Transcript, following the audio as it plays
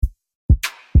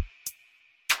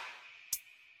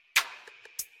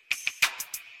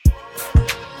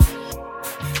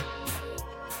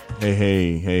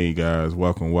Hey, guys.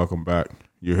 Welcome back.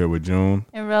 You're here with June.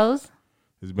 And Rose.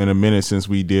 It's been a minute since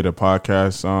we did a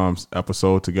podcast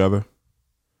episode together.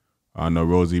 I know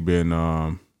Rosie been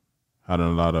having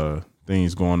a lot of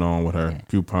things going on with her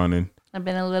couponing. I've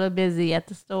been a little busy at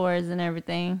the stores and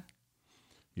everything.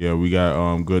 Yeah, we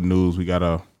got good news. We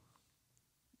got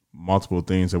multiple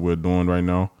things that we're doing right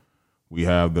now. We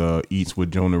have the Eats with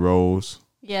June and Rose.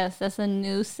 Yes, that's a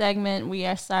new segment we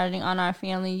are starting on our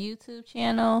family YouTube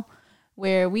channel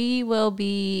where we will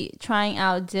be trying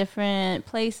out different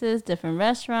places, different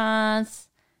restaurants,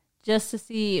 just to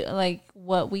see like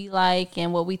what we like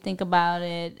and what we think about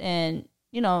it. And,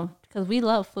 you know, because we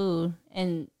love food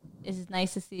and it's just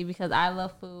nice to see because I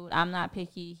love food. I'm not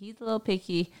picky. He's a little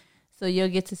picky. So you'll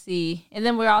get to see. And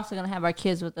then we're also going to have our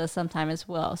kids with us sometime as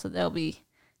well. So they'll be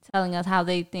telling us how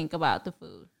they think about the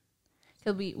food.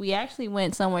 Because we actually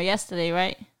went somewhere yesterday,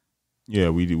 right? Yeah,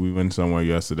 we went somewhere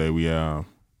yesterday. We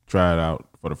tried out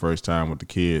for the first time with the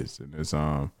kids. And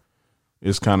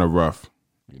it's kind of rough,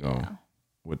 you know,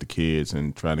 with the kids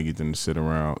and trying to get them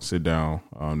to sit down.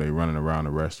 They running around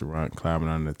the restaurant, climbing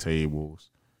on the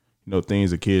tables. You know, things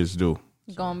the kids do.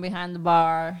 Going behind the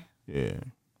bar. Yeah.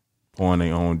 Pouring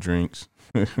their own drinks.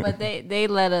 But they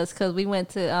let us because we went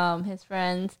to his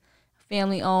friend's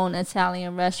family-owned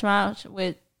Italian restaurant,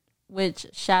 which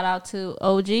shout out to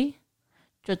OG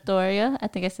Trattoria. I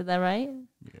think I said that right.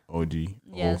 Yeah, OG.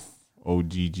 Yes.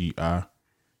 OGGI.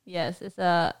 Yes, it's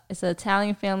an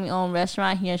Italian family-owned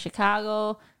restaurant here in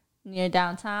Chicago, near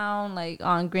downtown, like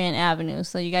on Grand Avenue.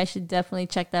 So you guys should definitely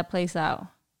check that place out.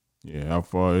 Yeah,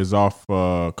 it's off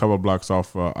a couple blocks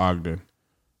off Ogden,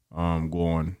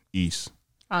 going east.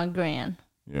 On Grand.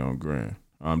 Yeah, on Grand.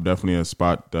 Definitely a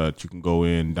spot that you can go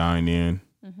in, dine in,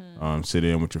 sit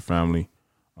in with your family.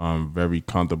 Very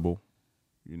comfortable,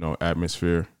 you know,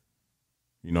 atmosphere,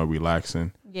 you know,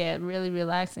 relaxing. Yeah, really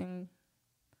relaxing.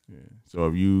 Yeah. So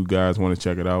if you guys want to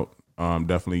check it out,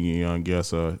 definitely give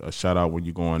us a shout out when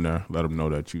you go in there. Let them know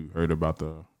that you heard about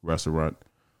the restaurant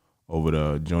over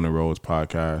the June and Rose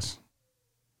podcast.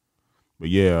 But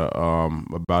yeah,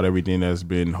 about everything that's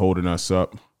been holding us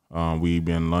up. We've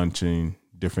been launching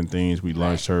different things. We're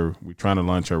trying to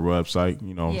launch her website,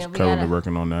 you know, currently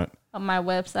working on that. On my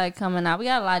website coming out. We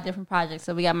got a lot of different projects.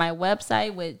 So we got my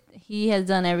website he has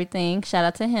done everything. Shout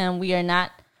out to him. We are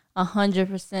not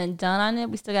 100% done on it.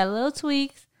 We still got little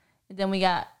tweaks. And then we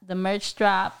got the merch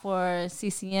drop for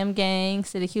CCM Gang,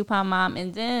 City Coupon Mom.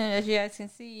 And then as you guys can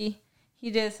see,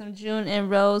 he did some June and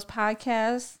Rose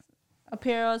podcast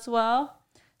apparel as well.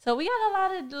 So we got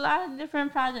a lot of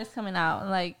different projects coming out.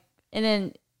 Like, and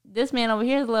then this man over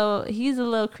here he's a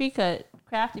little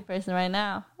crafty person right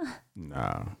now.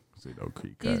 Nah.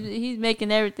 He's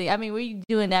making everything. I mean, we're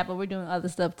doing that, but we're doing other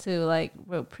stuff too, like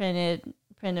we're printed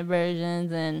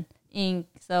versions and ink.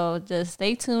 So just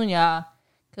stay tuned, y'all,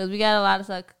 because we got a lot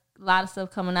of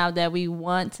stuff coming out that we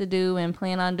want to do and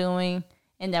plan on doing,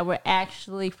 and that we're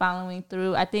actually following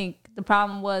through. I think the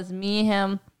problem was me and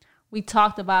him. We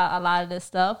talked about a lot of this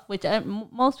stuff, which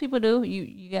most people do.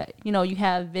 You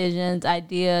have visions,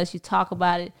 ideas, you talk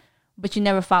about it, but you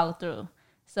never follow through.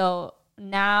 So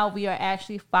now we are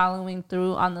actually following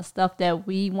through on the stuff that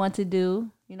we want to do,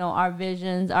 you know, our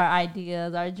visions, our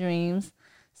ideas, our dreams.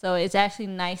 So it's actually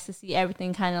nice to see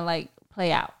everything kind of like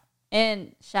play out.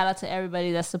 And shout out to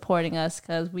everybody that's supporting us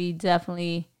because we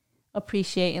definitely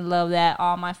appreciate and love that.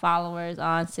 All my followers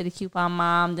on City Coupon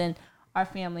Mom, then our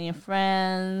family and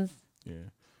friends. Yeah.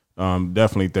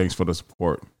 Definitely thanks for the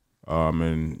support.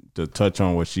 And to touch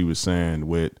on what she was saying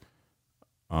with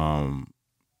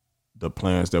the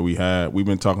plans that we had, we've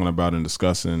been talking about and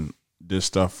discussing this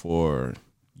stuff for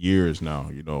years now,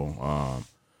 you know,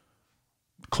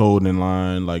 clothing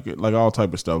line, like all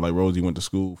type of stuff. Like Rosie went to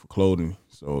school for clothing.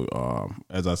 So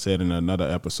as I said in another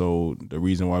episode, the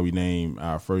reason why we named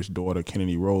our first daughter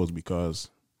Kennedy Rose because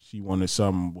she wanted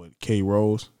something with K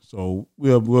Rose. So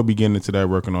we'll be getting into that,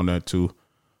 working on that too.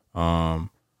 But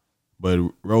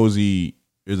Rosie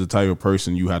is the type of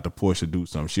person you have to push to do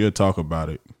something. She'll talk about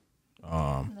it.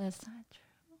 That's not true.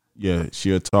 Yeah,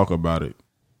 she'll talk about it.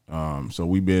 So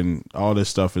all this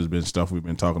stuff has been stuff we've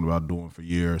been talking about doing for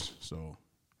years. So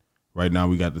right now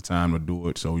we got the time to do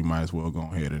it. So we might as well go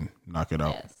ahead and knock it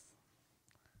out.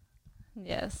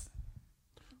 Yes.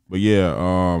 But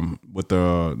yeah, with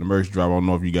the merch drop, I don't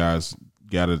know if you guys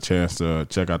got a chance to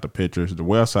check out the pictures. The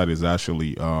website is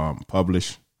actually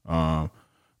published, but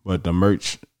the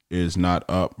merch is not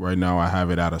up right now. I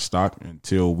have it out of stock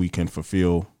until we can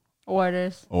fulfill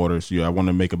orders. Yeah, I want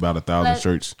to make about 1,000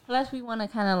 shirts. Plus, we want to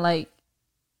kind of like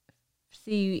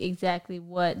see exactly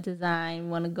what design we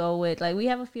want to go with. Like, we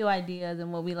have a few ideas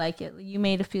and what we like it. You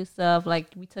made a few stuff. Like,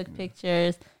 we took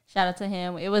pictures. Shout out to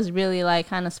him. It was really, like,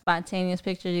 kind of spontaneous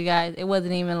pictures, you guys. It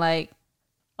wasn't even, like,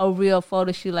 a real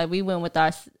photo shoot. Like, we went with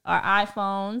our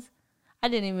iPhones. I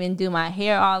didn't even do my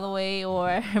hair all the way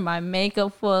or my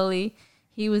makeup fully.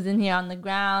 He was in here on the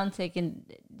ground taking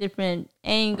different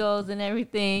angles and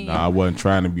everything. Nah, I wasn't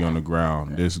trying to be on the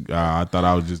ground. This guy, I thought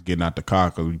I was just getting out the car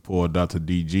because we pulled up to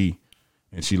DG.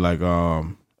 And she like,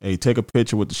 hey, take a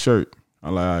picture with the shirt.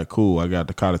 I'm like, all right, cool. I got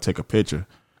the car to take a picture.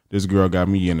 This girl got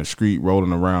me in the street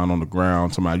rolling around on the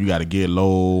ground. Somebody, you got to get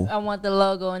low. I want the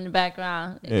logo in the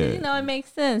background. Yeah. You know, it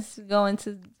makes sense going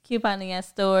to couponing at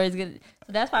stores. So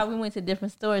that's why we went to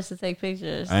different stores to take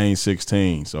pictures. I ain't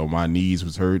 16, so my knees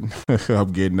was hurting.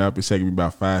 I'm getting up. It's taking me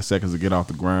about 5 seconds to get off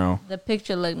the ground. The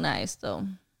picture looked nice, though.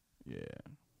 Yeah,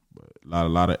 but a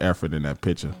lot of effort in that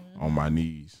picture on my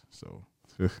knees. So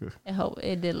I hope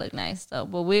it did look nice, though.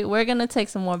 But we're gonna take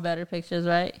some more better pictures,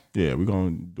 right? Yeah, we're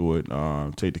gonna do it.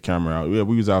 Take the camera out. Yeah,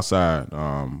 we was outside.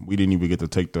 We didn't even get to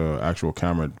take the actual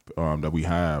camera that we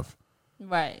have.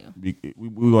 Right. We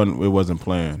wasn't. It wasn't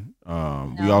planned.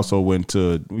 No. We also went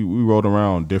to. We rode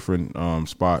around different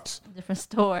spots. Different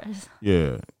stores.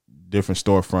 Yeah, different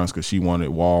storefronts because she wanted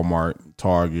Walmart,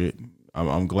 Target.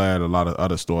 I'm glad a lot of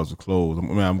other stores were closed. I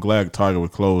mean, I'm glad Target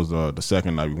was closed the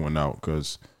second night we went out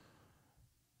because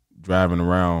driving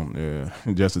around,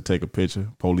 just to take a picture.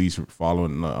 Police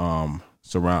following,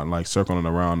 circling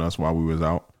around us while we was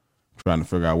out, trying to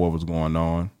figure out what was going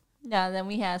on. Yeah, then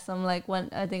we had some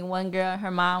one girl,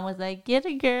 her mom was like, "Get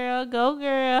a girl, go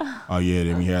girl." Oh yeah,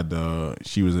 then we had when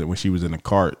she was in the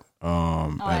cart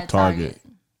at Target.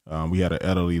 We had an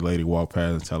elderly lady walk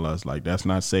past and tell us like, "That's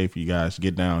not safe. You guys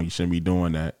get down. You shouldn't be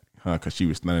doing that," because she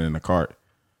was standing in the cart.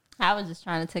 I was just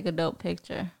trying to take a dope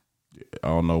picture. I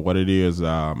don't know what it is.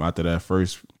 After that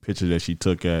first picture that she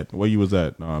took at where you was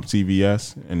at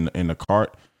CVS in the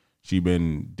cart, she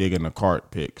been digging the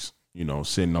cart pics. You know,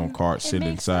 sitting on carts, sitting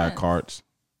inside carts.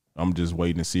 I'm just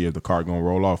waiting to see if the cart gonna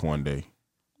roll off one day.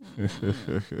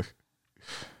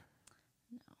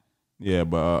 Yeah,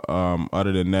 but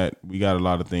other than that, we got a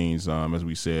lot of things. As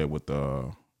we said with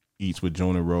Eats with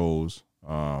June and Rose,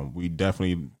 we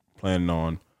definitely planning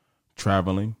on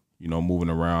traveling. You know, moving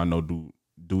around. I know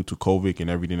due to COVID and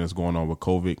everything that's going on with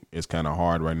COVID, it's kind of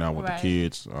hard right now with the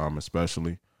kids,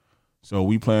 especially. So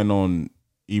we plan on,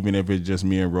 even if it's just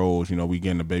me and Rose, you know, we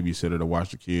getting a babysitter to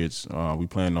watch the kids. We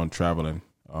plan on traveling,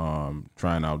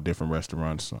 trying out different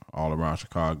restaurants all around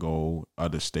Chicago,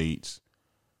 other states.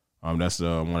 That's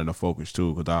one of the focus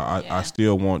too, because I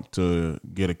still want to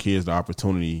get the kids the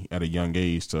opportunity at a young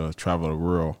age to travel the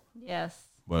world. Yes.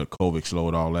 But COVID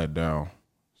slowed all that down.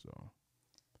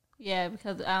 Yeah,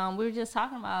 because we were just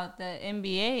talking about the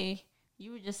NBA.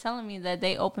 You were just telling me that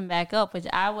they opened back up, which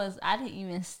I didn't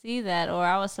even see that, or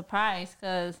I was surprised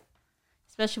because,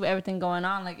 especially with everything going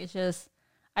on, like it's just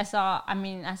I saw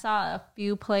a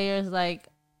few players like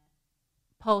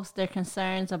post their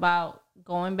concerns about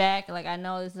going back. Like, I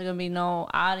know there's gonna be no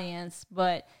audience,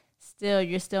 but still,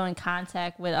 you're still in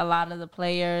contact with a lot of the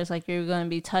players. Like, you're gonna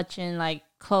be touching like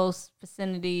close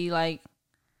vicinity, like.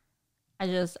 I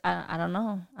don't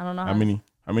know. I don't know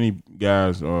how many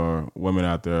guys or women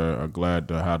out there are glad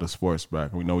to have the sports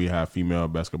back. We know we have female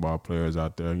basketball players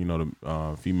out there. You know,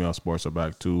 the female sports are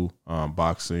back too.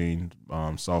 Boxing,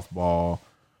 softball,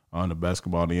 the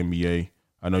basketball, the NBA.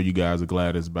 I know you guys are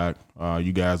glad it's back.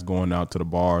 You guys going out to the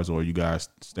bars or you guys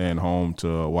staying home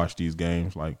to watch these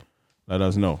games? Like, let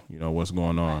us know. You know what's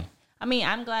going on. Right. I mean,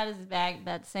 I'm glad it's back,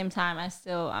 but at the same time, I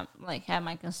still have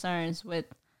my concerns with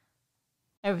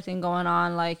everything going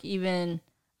on. Like, even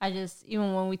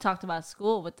when we talked about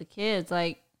school with the kids,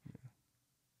 like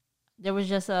there was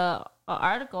just a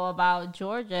article about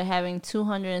Georgia having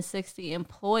 260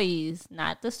 employees,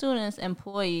 not the students,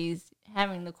 employees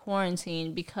having the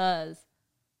quarantine because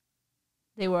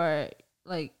they were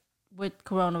like with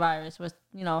coronavirus, with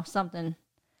something.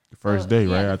 The first day,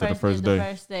 right after the first day. The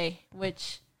first day,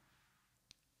 which.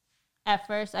 At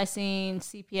first, I seen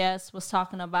CPS was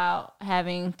talking about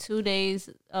having 2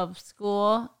 days of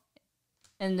school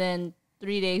and then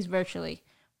 3 days virtually.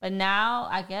 But now,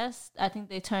 I think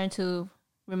they turned to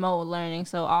remote learning,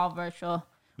 so all virtual.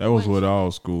 That was with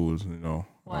all schools,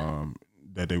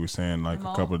 that they were saying like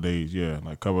remote? A couple of days,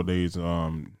 like a couple of days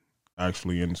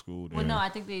actually in school. Well, no, I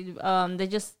think they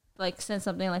just like sent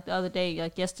something like the other day,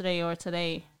 like yesterday or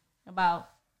today, about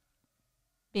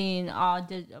being all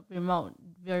remote,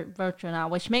 virtual now,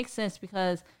 which makes sense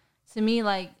because to me,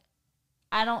 like,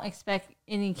 I don't expect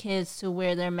any kids to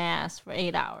wear their masks for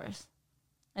 8 hours.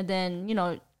 And then,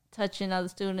 touching other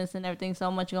students and everything,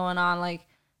 so much going on. Like,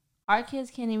 our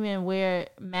kids can't even wear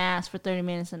masks for 30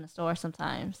 minutes in the store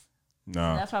sometimes.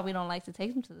 No. That's why we don't like to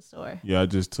take them to the store. Yeah, I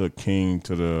just took King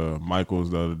to the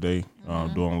Michael's the other day,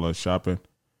 doing a little shopping,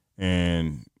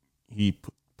 and he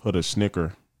put a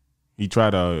Snicker. He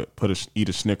tried to eat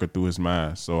a Snicker through his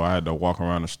mask, so I had to walk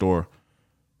around the store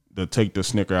to take the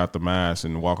Snicker out the mask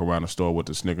and walk around the store with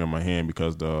the Snicker in my hand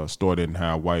because the store didn't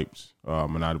have wipes,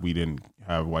 and we didn't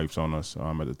have wipes on us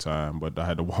at the time. But I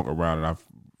had to walk around, and I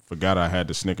forgot I had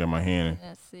the Snicker in my hand.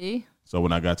 Let's see. So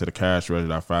when I got to the cash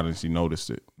register, I finally noticed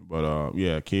it. But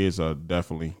yeah, kids are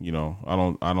definitely, I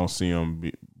don't see them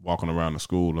walking around the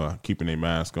school keeping their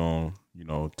mask on,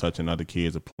 touching other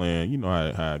kids or playing. You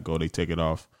know how it go. They take it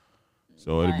off.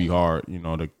 So it'd be hard,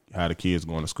 to have the kids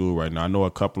going to school right now. I know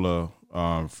a couple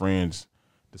of friends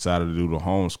decided to do the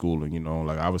homeschooling.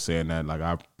 Like I was saying that, like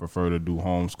I prefer to do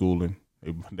homeschooling.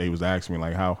 They was asking me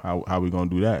like, how we gonna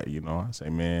do that? I say,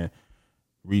 man,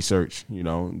 research.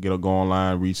 Go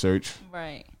online, research.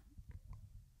 Right.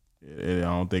 I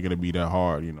don't think it'll be that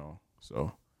hard.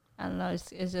 So I don't know.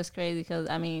 It's just crazy because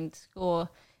school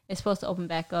is supposed to open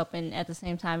back up, and at the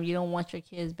same time, you don't want your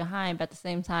kids behind, but at the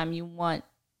same time, you want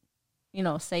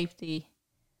safety,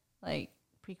 like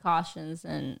precautions,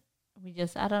 and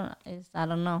I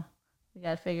don't know. We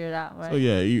gotta figure it out, right? So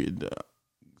yeah,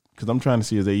 because I'm trying to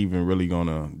see if they even really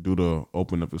gonna do the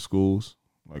open up the schools,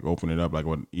 like open it up, like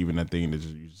what even that thing that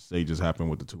you say just happened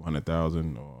with the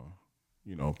 200,000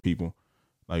 or people,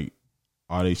 like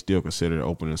are they still considered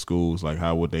opening schools? Like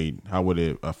how would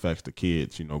it affect the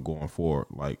kids, going forward?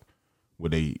 Like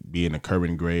would they be in the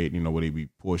current grade? Would they be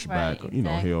pushed back?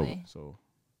 Exactly. Held. So.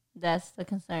 That's the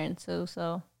concern too.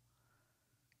 So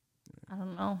I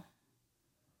don't know.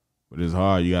 But it's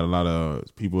hard. You got a lot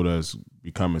of people that's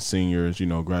becoming seniors,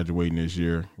 graduating this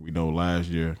year. We know last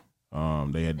year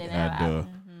they didn't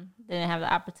have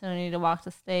the opportunity to walk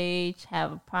the stage,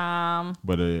 have a prom.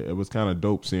 But it was kind of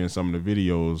dope seeing some of the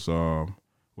videos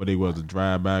where they was the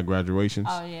drive-by graduations.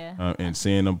 Oh yeah. And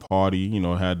seeing them party,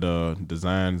 had the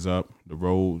designs up, the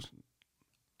rose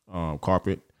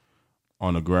carpet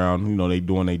on the ground, they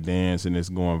doing their dance and it's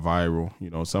going viral.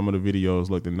 Some of the videos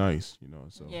looked nice,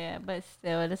 so. Yeah, but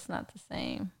still, it's not the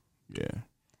same. Yeah.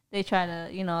 They try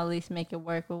to, at least make it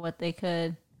work with what they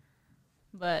could.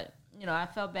 But, I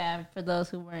felt bad for those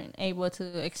who weren't able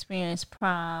to experience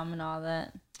prom and all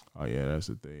that. Oh, yeah, that's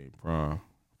the thing. Prom.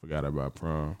 Forgot about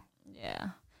prom. Yeah.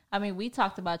 We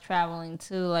talked about traveling,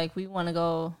 too. Like, we want to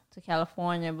go to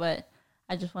California, but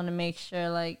I just want to make sure,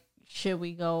 like, should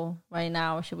we go right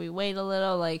now or should we wait a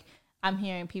little? Like, I'm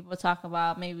hearing people talk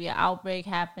about maybe an outbreak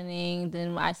happening.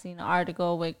 Then I seen an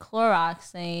article with Clorox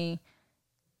saying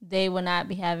they will not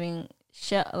be having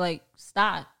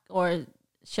stock, or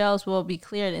shelves will be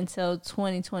cleared until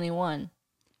 2021.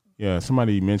 Yeah,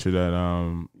 somebody mentioned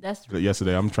that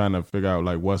yesterday. I'm trying to figure out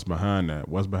like what's behind that.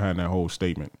 What's behind that whole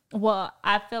statement? Well,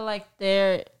 I feel like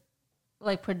they're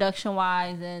like production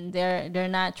wise, and they're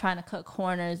not trying to cut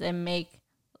corners and make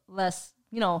less,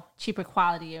 cheaper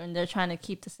quality, and they're trying to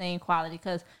keep the same quality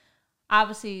because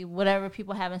obviously whatever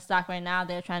people have in stock right now,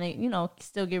 they're trying to,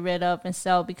 still get rid of and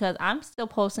sell, because I'm still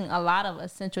posting a lot of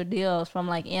essential deals from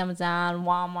like Amazon,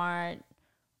 Walmart,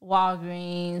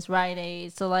 Walgreens, Rite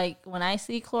Aid. So like when I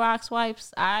see Clorox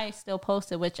wipes, I still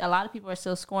post it, which a lot of people are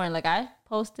still scoring. Like I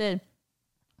posted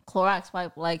Clorox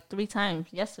wipe like 3 times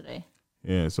yesterday.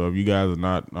 Yeah, so if you guys are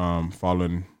not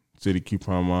following City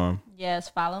Coupon Mom. Yes,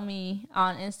 follow me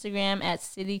on Instagram at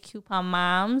City Coupon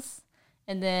Moms.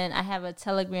 And then I have a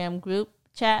Telegram group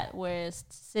chat where it's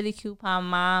City Coupon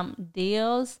Mom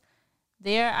Deals.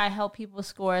 There I help people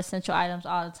score essential items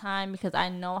all the time because I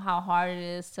know how hard it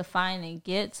is to find and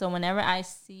get. So whenever I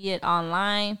see it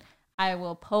online, I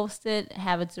will post it,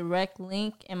 have a direct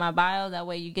link in my bio. That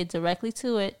way you get directly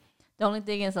to it. The only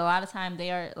thing is a lot of time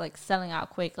they are like selling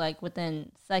out quick, like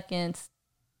within seconds,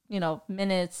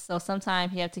 minutes. So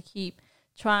sometimes you have to keep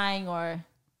trying or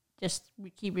just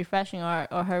keep refreshing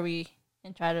or hurry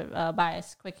and try to buy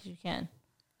as quick as you can.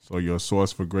 So your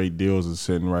source for great deals is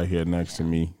sitting right here next to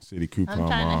me, City Coupon Mom.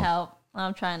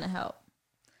 I'm trying to help.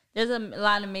 There's a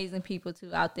lot of amazing people,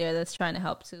 too, out there that's trying to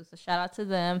help, too. So shout out to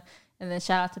them. And then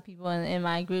shout out to people in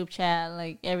my group chat,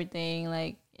 like everything.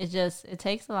 Like it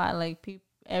takes a lot. Like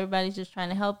everybody's just trying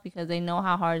to help because they know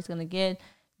how hard it's going to get.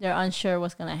 They're unsure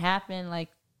what's going to happen. Like,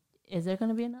 is there going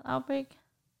to be another outbreak?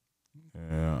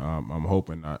 Yeah, I'm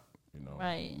hoping not.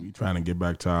 Right. We trying to get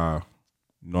back to our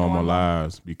normal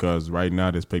lives because right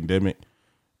now this pandemic,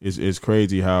 it's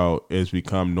crazy how it's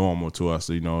become normal to us.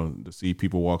 To see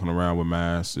people walking around with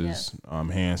masks,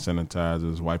 hand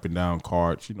sanitizers, wiping down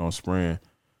carts, spraying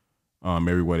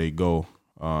everywhere they go.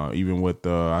 Even with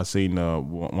I seen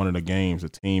one of the games, the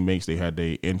teammates, they had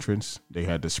their entrance, they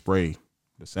had the spray,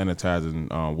 the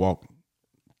sanitizing walk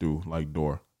through like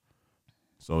door.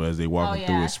 So as they walking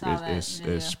through,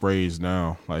 it sprays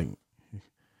down. Like,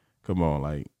 come on,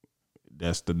 like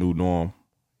that's the new norm.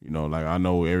 Like I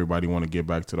know everybody want to get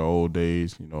back to the old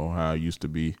days. How it used to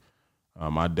be.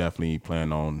 I definitely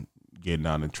plan on getting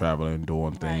out and traveling and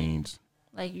doing things.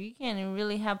 Like you can't even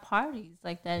really have parties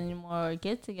like that anymore or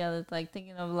get-togethers. Like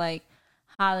thinking of like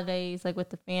holidays, like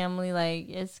with the family. Like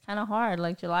it's kind of hard.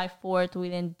 Like July 4th, we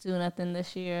didn't do nothing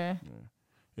this year. Yeah.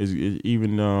 It's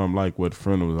even like with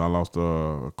funerals. I lost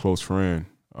a close friend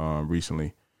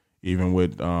recently. Even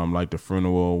with like the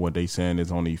funeral, what they saying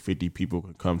is only 50 people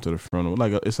can come to the funeral.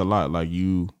 Like it's a lot. Like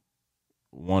you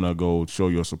want to go show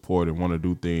your support and want to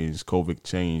do things. COVID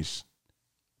changed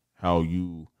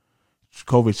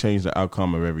the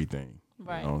outcome of everything.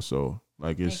 Right. So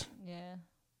like it's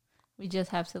we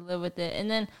just have to live with it. And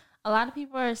then a lot of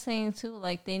people are saying too,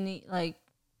 like they need like.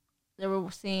 They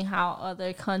were seeing how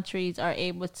other countries are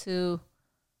able to,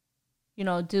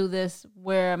 do this,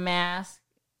 wear a mask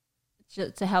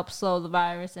to help slow the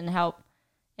virus and how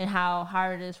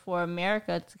hard it is for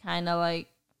America to kind of like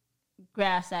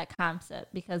grasp that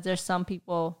concept, because there's some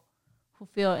people who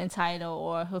feel entitled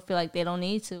or who feel like they don't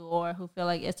need to or who feel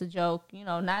like it's a joke,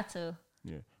 not to.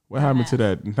 Yeah. What happened to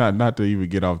that? Not to even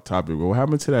get off topic, but what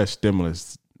happened to that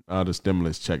stimulus, the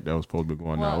stimulus check that was supposed to be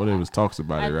going out? Well, there was talks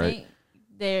about it, right?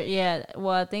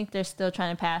 I think they're still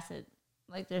trying to pass it.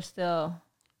 Like they're still.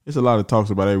 It's a lot of talks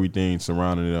about everything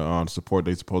surrounding the support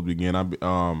they supposed to be getting.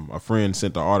 A friend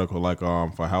sent the article like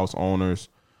for house owners,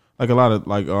 like a lot of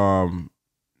like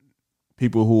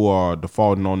people who are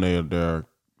defaulting on their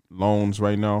loans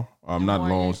right now. Not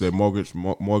loans, their mortgage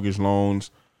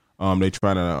loans. They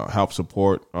trying to help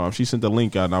support. She sent the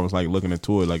link out, and I was like looking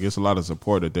into it. Like it's a lot of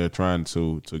support that they're trying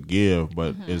to give,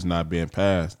 but it's not being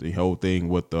passed. The whole thing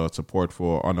with the support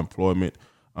for unemployment,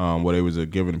 where they was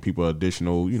giving people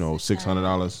additional,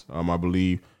 $600. I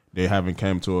believe they haven't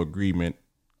come to an agreement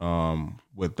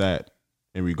with that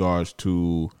in regards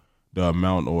to the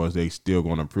amount, or is they still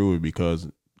going to approve it? Because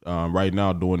right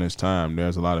now during this time,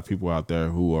 there's a lot of people out there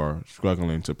who are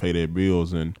struggling to pay their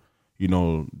bills and.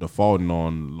 Defaulting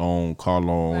on car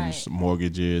loans, right.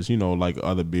 Mortgages, like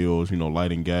other bills,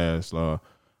 light and gas.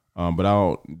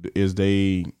 But is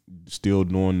they still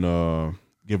doing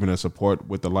giving us support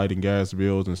with the light and gas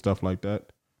bills and stuff like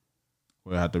that?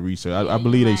 We'll have to research. I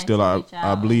believe they still are.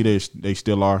 I believe they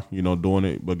still are, doing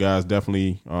it. But guys,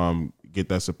 definitely get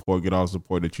that support, get all the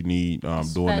support that you need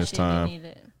during this time.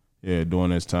 Yeah, during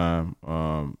this time,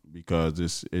 because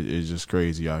it's just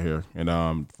crazy out here.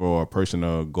 And for a person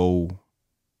to go,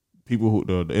 people who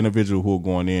the individual who are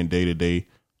going in day to day,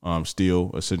 still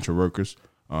essential workers.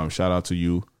 Shout out to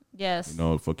you. Yes.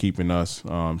 For keeping us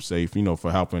safe.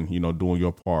 For helping. Doing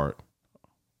your part.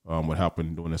 What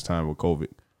happened during this time with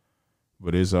COVID.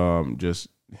 But it's just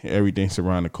everything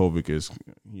surrounding COVID is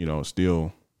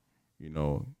still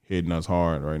hitting us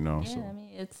hard right now. Yeah, so. I mean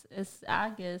it's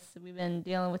August. We've been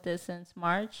dealing with this since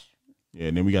March. Yeah,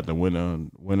 and then we got the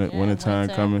winter time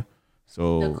coming.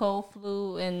 So the cold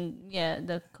flu and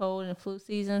the cold and flu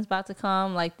season's about to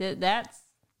come. Like that's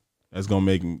gonna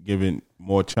make giving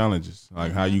more challenges.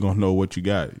 Like how you gonna know what you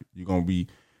got?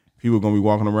 People gonna be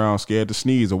walking around scared to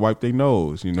sneeze or wipe their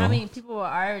nose. I mean, people were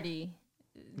already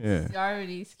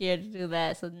scared to do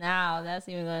that. So now that's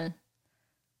even gonna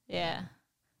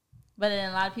But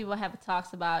then a lot of people have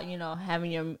talks about,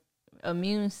 having your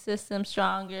immune system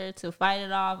stronger to fight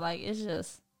it off. Like, it's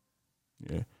just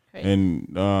crazy. And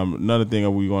another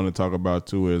thing we want to talk about,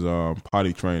 too, is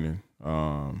potty training.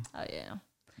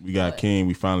 We got King.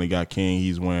 We finally got King.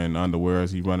 He's wearing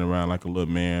underwears. He's running around like a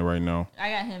little man right now.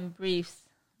 I got him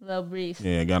little briefs.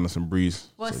 Yeah, got him some briefs.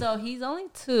 Well, so he's only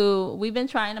 2. We've been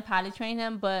trying to potty train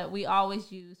him, but we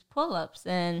always use pull-ups,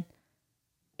 and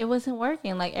it wasn't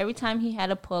working. Like every time he had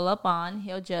a pull up on,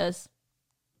 he'll just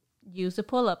use the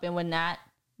pull up and would not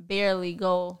barely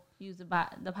go use the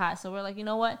pot. So we're like, you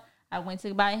know what? I went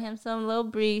to buy him some little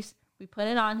briefs. We put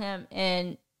it on him,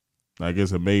 and like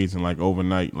it's amazing. Like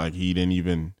overnight, like he didn't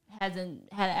even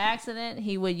hasn't had an accident.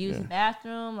 He would use the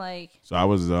bathroom. Like so, I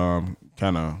was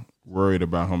kind of worried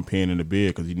about him peeing in the bed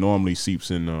because he normally sleeps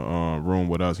in the room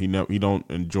with us. He don't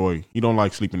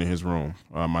like sleeping in his room.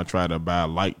 I tried to buy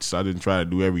lights. I didn't try to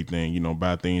do everything.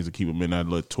 Buy things to keep him in that,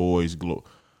 little toys, glow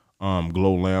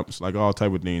lamps, like all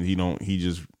type of things. He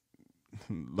just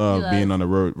loved being under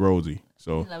Rosie.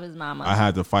 So he his mama. I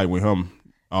had to fight with him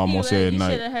almost every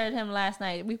night. You should have heard him last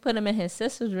night. We put him in his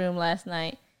sister's room last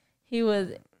night. He was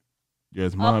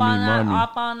mommy.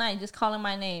 Up all night, just calling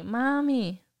my name,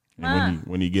 mommy. And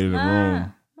when he get in the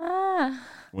room,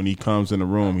 when he comes in the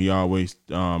room, he always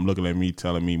looking at me,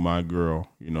 telling me my girl,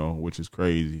 which is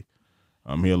crazy.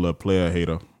 He a little player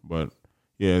hater, but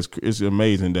yeah, it's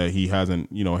amazing that he hasn't,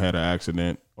 had an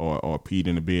accident or peed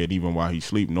in the bed even while he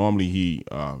sleep. Normally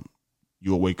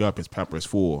you'll wake up, his pamper is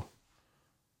full.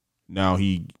 Now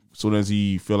soon as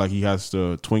he feel like he has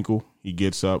to twinkle, he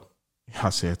gets up. I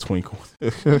said twinkle.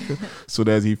 Soon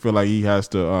as he feel like he has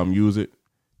to use it,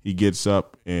 he gets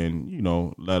up and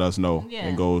let us know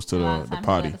and goes to the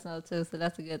potty. Let us know too, so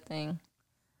that's a good thing.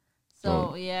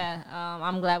 So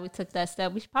I'm glad we took that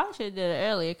step. We probably should have did it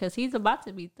earlier because he's about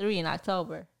to be 3 in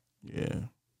October. Yeah.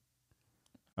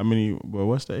 I mean, well,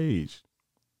 what's the age?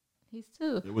 He's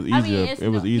 2. It was easier. It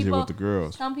was easier with the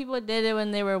girls. Some people did it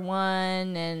when they were 1,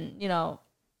 and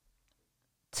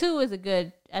 2 is a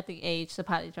good age to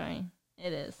potty train.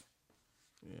 It is.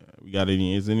 Yeah,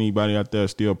 is anybody out there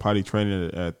still potty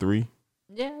training at 3?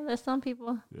 Yeah, there's some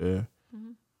people. Yeah.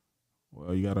 Mm-hmm.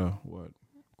 Well, you gotta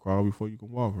crawl before you can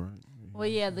walk, right? Well,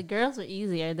 yeah, the girls are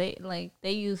easier.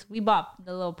 We bought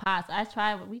the little pots.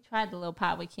 We tried the little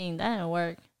pot with King. That didn't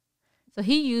work. So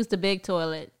he used the big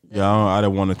toilet. Yeah, I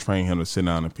didn't want to train him to sit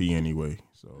down and pee anyway.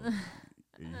 So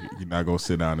you're not gonna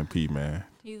sit down and pee, man.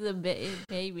 He's a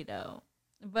baby though.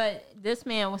 But this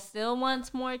man still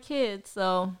wants more kids,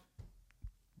 so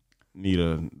need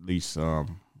at least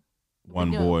one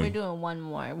boy. We're doing one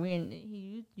more.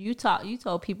 You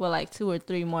told people like 2 or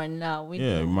 3 more. No,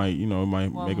 it might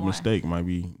make a mistake. Might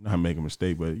be not make a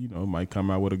mistake, but it might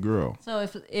come out with a girl. So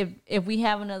if we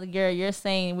have another girl, you're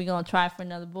saying we're gonna try for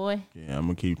another boy? Yeah, I'm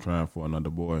gonna keep trying for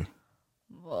another boy.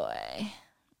 Boy,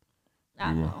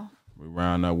 I know. We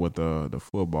round up with the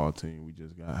football team. We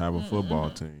just gotta have a football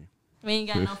team. We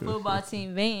ain't got no football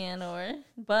team van or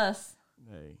bus.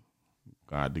 Hey,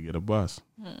 got to get a bus.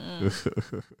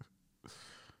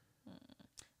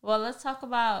 Well, let's talk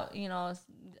about,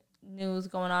 news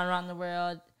going on around the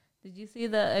world. Did you see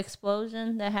the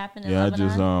explosion that happened in Lebanon? I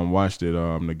just watched it.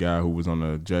 The guy who was on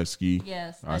the jet ski.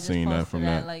 Yes, I seen that from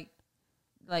that.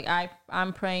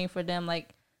 I'm praying for them,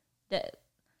 like that.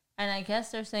 And I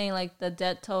guess they're saying like the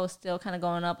death toll is still kind of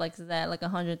going up, like is that like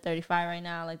 135 right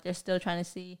now? Like they're still trying to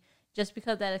see, just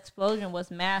because that explosion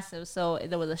was massive, so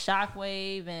there was a shock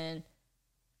wave and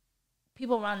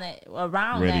people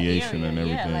around radiation that area, and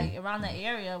everything. like around that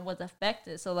area was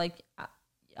affected. So like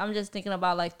I'm just thinking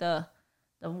about like the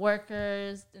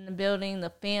workers in the building, the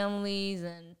families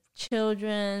and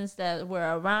children's that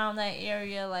were around that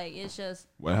area. Like it's just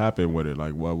what happened with it.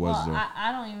 Like what was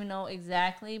I don't even know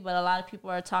exactly, but a lot of people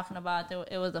are talking about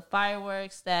it was the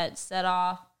fireworks that set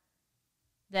off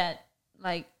that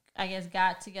like I guess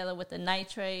got together with the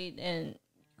nitrate and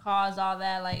caused all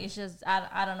that. Like it's just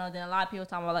I don't know. Then a lot of people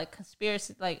talking about like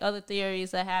conspiracy, like other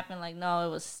theories that happened. Like no, it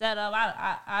was set up.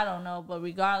 I don't know, but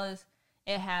regardless,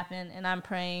 it happened, and I'm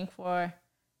praying for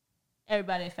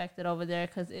everybody affected over there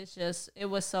because it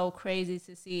was so crazy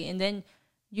to see. And then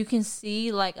you can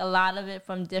see like a lot of it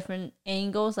from different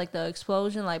angles, like the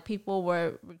explosion. Like people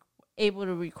were able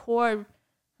to record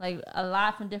like a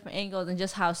lot from different angles, and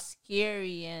just how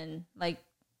scary and like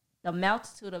the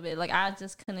multitude of it. Like I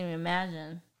just couldn't even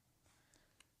imagine.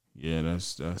 Yeah,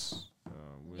 that's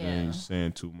we ain't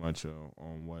saying too much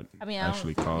on what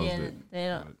actually caused it. They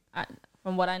don't.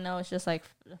 From what I know, it's just like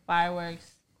the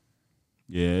fireworks.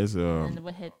 Yeah, it's and it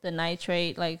would hit the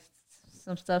nitrate, like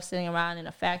some stuff sitting around in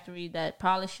a factory that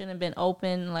probably shouldn't have been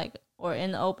open, like or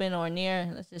in the open or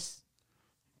near. It's just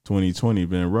 2020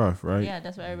 been rough, right? Yeah,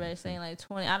 that's what everybody's saying. Like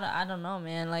 20, I don't know,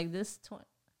 man. Like this 20.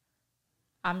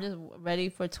 I'm just ready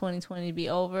for 2020 to be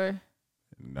over.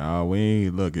 Nah, we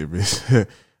ain't. Look, if it's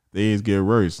things get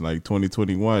worse, like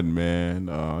 2021, man.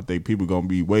 I think people gonna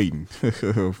be waiting for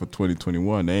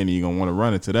 2021. They ain't even gonna want to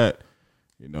run into that.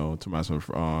 To my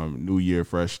some New Year,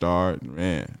 fresh start,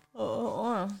 man.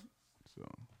 So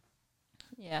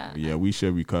yeah, we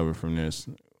should recover from this.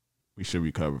 We should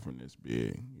recover from this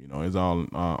big. It's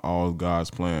all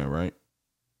God's plan, right?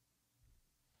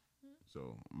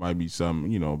 So might be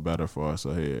something, better for us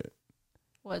ahead.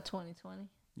 What, 2020?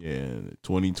 Yeah,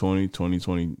 2020,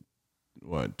 2020,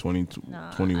 what,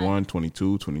 2021,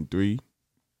 22, 23?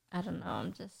 I don't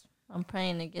know. I'm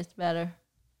praying it gets better.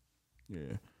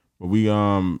 Yeah. But we,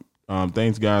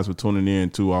 thanks guys for tuning in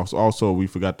too. Also, we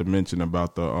forgot to mention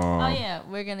about the,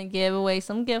 we're going to give away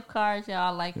some gift cards,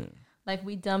 y'all, like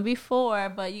we done before.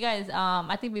 But you guys,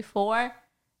 I think before,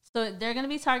 so they're going to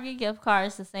be Target gift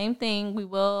cards, the same thing. We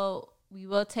will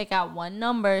take out one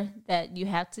number that you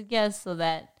have to guess so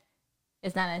that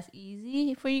it's not as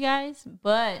easy for you guys.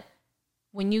 But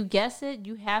when you guess it,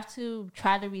 you have to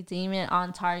try to redeem it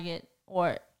on Target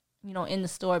or, in the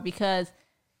store, because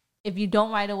if you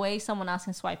don't right away, someone else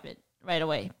can swipe it right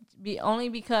away. Only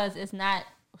because it's not,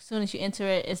 as soon as you enter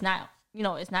it, it's not,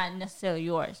 it's not necessarily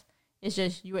yours. It's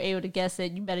just you were able to guess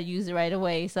it. You better use it right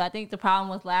away. So I think the problem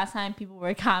was last time people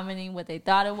were commenting what they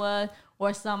thought it was,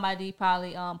 or somebody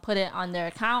probably put it on their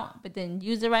account but then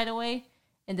use it right away,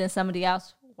 and then somebody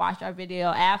else watched our video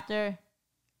after,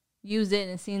 used it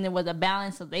and seen there was a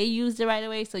balance, so they used it right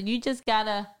away. So you just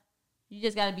gotta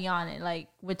be on it. Like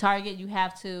with Target, you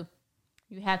have to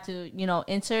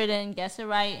enter it in, guess it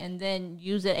right, and then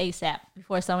use it ASAP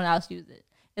before someone else uses it.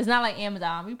 It's not like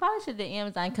Amazon. We probably should do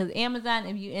Amazon, because Amazon,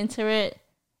 if you enter it,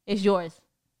 it's yours.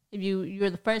 If you're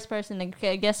the first person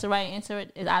to guess the right answer,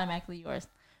 it's automatically yours.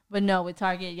 But no, with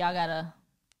Target, y'all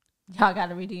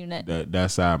gotta redeem that.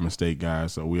 That's our mistake,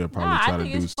 guys. So we'll probably try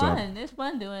to do stuff. It's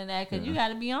fun doing that, because you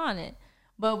gotta be on it.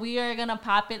 But we are gonna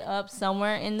pop it up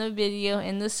somewhere in the video,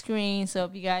 in the screen. So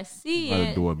if you guys see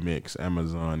it, do a mix,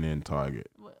 Amazon and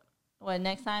Target. What,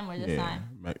 next time or this time?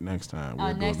 Next time.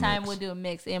 Next time we'll do a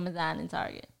mix, Amazon and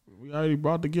Target. We already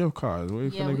brought the gift cards.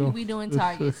 We doing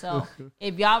Target. So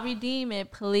if y'all redeem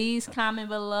it, please comment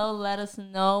below. Let us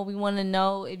know. We want to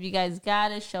know if you guys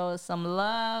got it. Show us some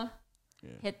love. Yeah.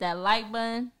 Hit that like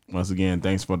button. Once again,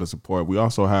 thanks for the support. We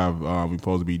also have we're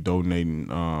supposed to be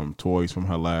donating toys from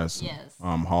her last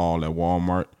haul at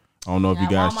Walmart. I don't know if you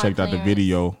guys checked out the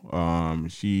video.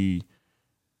 She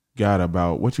got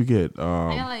about, what you get?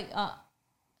 I got like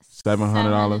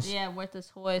 $700. Yeah, worth of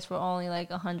toys for only like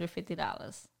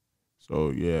 $150. So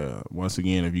yeah, once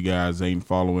again, if you guys ain't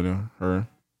following her,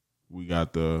 we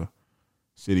got the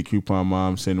City Coupon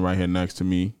Mom sitting right here next to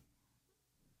me.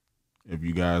 If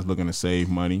you guys looking to save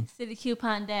money, City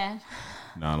Coupon Dad.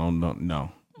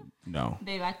 No.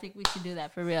 Babe, I think we should do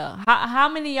that for real. How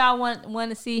many of y'all want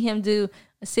to see him do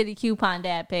a City Coupon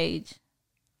Dad page?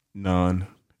 None,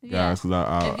 guys.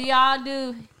 Cause if y'all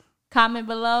do, comment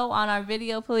below on our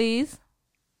video, please.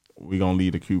 We gonna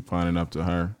leave the couponing up to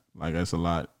her. Like, that's a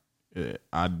lot.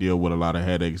 I deal with a lot of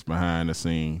headaches behind the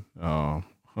scene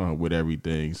with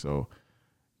everything. So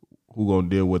who gonna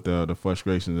deal with the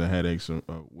frustrations and headaches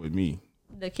with me?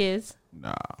 The kids.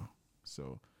 Nah.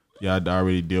 So yeah, I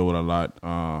already deal with a lot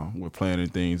with planning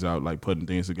things out, like putting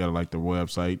things together, like the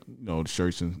website, the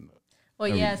shirts and. Well,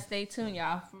 yeah, stay tuned,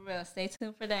 y'all. For real, stay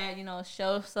tuned for that.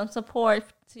 Show some support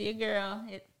to your girl.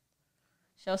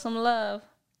 Show some love.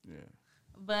 Yeah.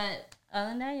 But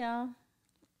other than that, y'all.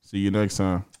 See you next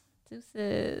time.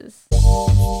 Deuces.